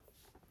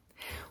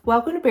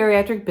Welcome to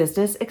Bariatric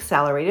Business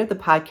Accelerator, the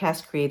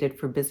podcast created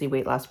for busy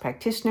weight loss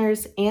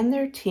practitioners and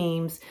their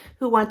teams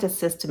who want to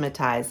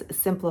systematize,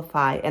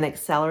 simplify, and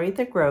accelerate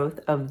the growth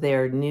of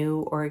their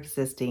new or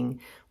existing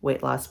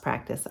weight loss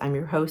practice. I'm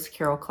your host,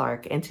 Carol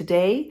Clark, and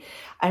today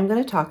I'm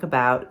going to talk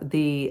about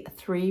the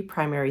three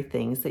primary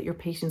things that your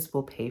patients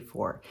will pay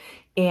for.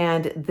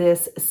 And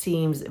this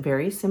seems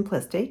very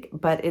simplistic,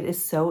 but it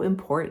is so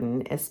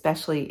important,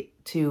 especially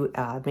to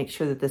make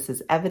sure that this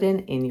is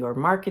evident in your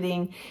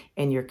marketing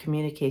and your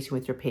communication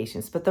with your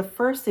patients. But the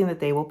first thing that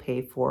they will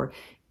pay for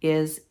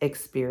is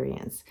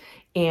experience.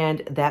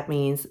 And that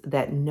means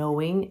that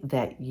knowing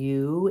that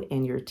you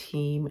and your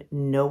team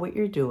know what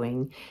you're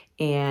doing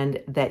and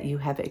that you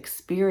have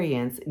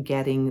experience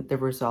getting the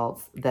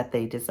results that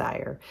they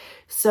desire.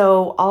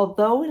 So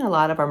although in a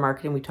lot of our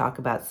marketing, we talk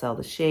about sell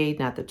the shade,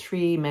 not the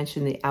tree,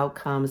 mention the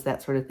outcomes,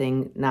 that sort of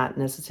thing, not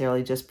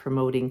necessarily just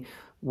promoting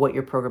what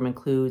your program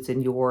includes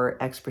and your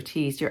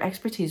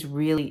expertise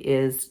really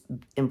is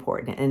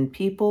important and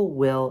people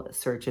will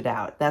search it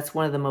out. That's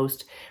one of the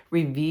most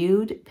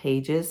reviewed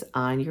pages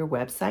on your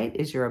website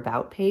is your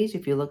about page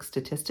if you look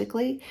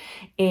statistically.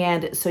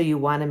 And so you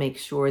want to make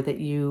sure that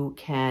you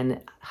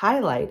can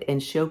highlight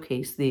and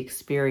showcase the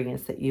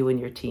experience that you and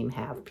your team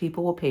have.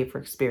 People will pay for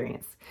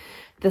experience.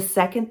 The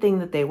second thing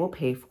that they will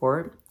pay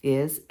for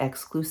is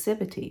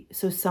exclusivity.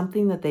 So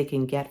something that they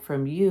can get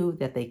from you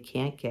that they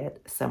can't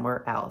get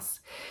somewhere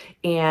else.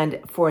 And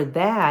for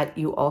that,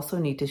 you also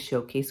need to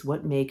showcase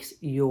what makes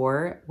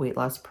your weight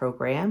loss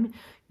program,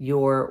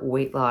 your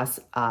weight loss,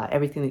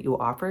 everything that you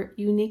offer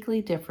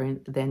uniquely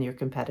different than your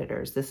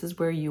competitors. This is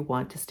where you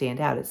want to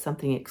stand out. It's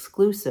something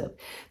exclusive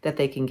that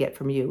they can get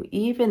from you,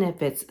 even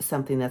if it's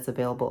something that's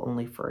available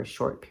only for a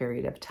short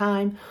period of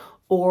time,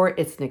 or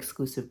it's an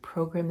exclusive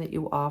program that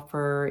you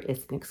offer,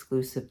 it's an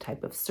exclusive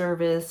type of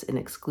service, an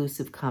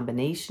exclusive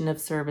combination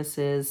of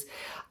services.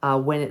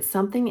 When it's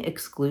something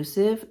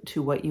exclusive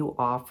to what you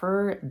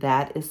offer,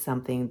 that is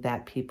something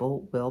that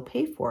people will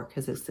pay for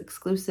because it's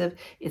exclusive,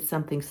 it's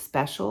something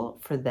special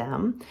for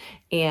them,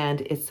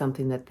 and it's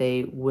something that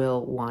they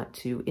will want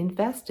to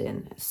invest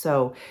in.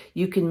 So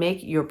you can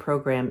make your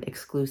program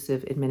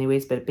exclusive in many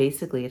ways, but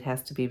basically it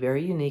has to be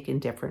very unique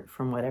and different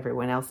from what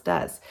everyone else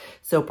does.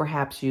 So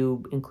perhaps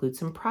you include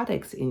some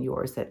products in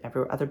yours that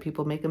other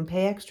people make them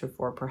pay extra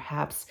for.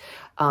 Perhaps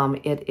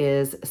it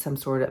is some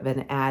sort of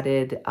an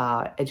added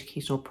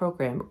educational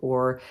program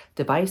or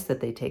device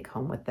that they take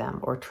home with them,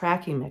 or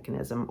tracking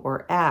mechanism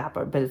or app,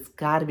 but it's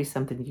got to be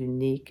something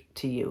unique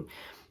to you.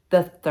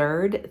 The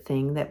third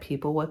thing that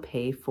people will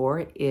pay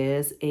for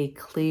is a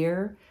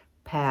clear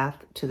path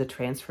to the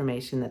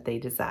transformation that they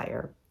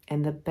desire.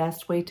 And the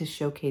best way to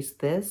showcase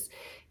this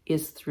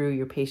is through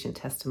your patient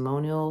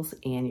testimonials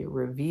and your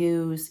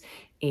reviews,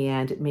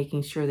 and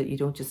making sure that you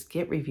don't just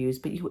get reviews,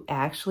 but you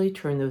actually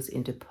turn those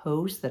into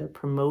posts that are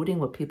promoting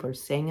what people are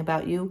saying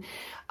about you.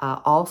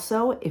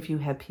 Also, if you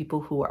have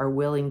people who are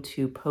willing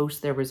to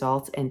post their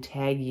results and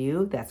tag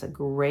you, that's a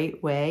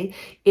great way.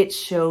 It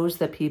shows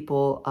that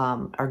people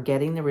are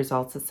getting the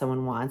results that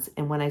someone wants.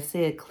 And when I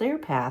say a clear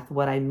path,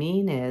 what I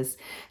mean is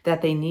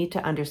that they need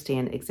to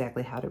understand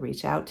exactly how to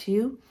reach out to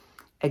you,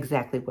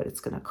 exactly what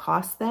it's going to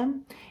cost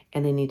them,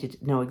 and they need to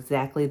know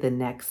exactly the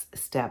next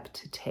step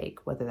to take,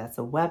 whether that's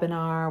a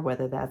webinar,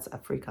 whether that's a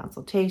free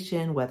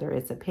consultation, whether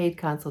it's a paid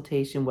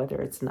consultation,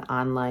 whether it's an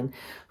online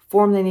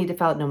form they need to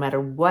fill out. No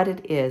matter what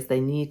it is, they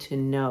need to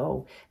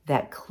know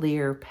that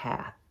clear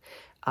path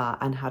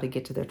on how to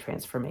get to their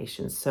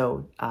transformation.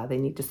 So they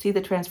need to see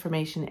the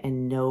transformation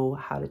and know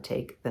how to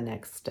take the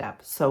next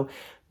step. So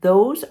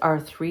those are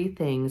three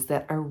things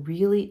that are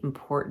really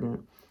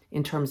important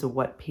in terms of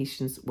what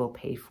patients will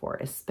pay for,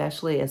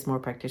 especially as more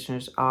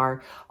practitioners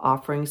are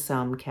offering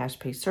some cash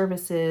pay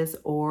services,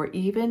 or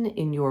even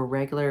in your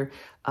regular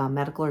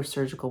medical or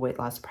surgical weight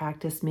loss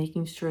practice,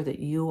 making sure that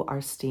you are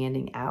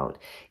standing out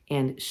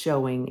and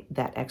showing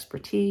that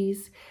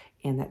expertise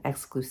and that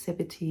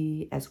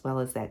exclusivity, as well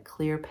as that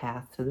clear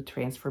path to the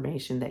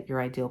transformation that your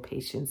ideal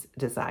patients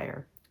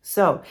desire.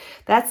 So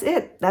that's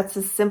it. That's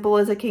as simple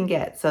as it can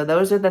get. So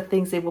those are the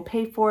things they will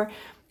pay for.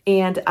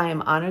 And I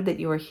am honored that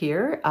you are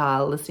here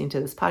listening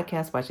to this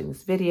podcast, watching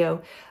this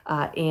video,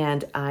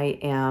 and I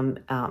am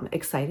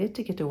excited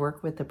to get to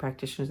work with the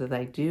practitioners that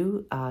I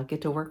do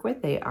get to work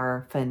with. They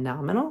are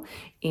phenomenal,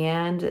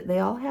 and they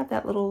all have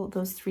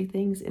those three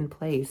things in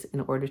place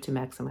in order to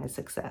maximize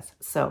success.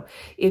 So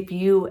if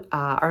you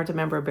aren't a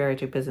member of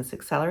Bariatric Business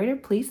Accelerator,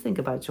 please think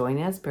about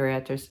joining us.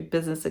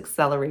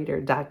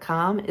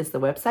 Bariatricbusinessaccelerator.com is the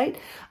website,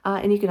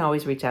 and you can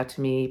always reach out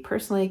to me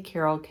personally,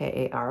 Carol,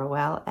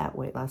 Karol, at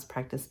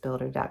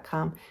weightlosspracticebuilder.com.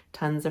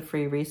 Tons of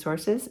free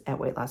resources at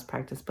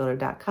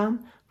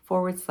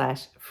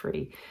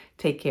weightlosspracticebuilder.com/free.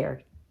 Take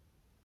care.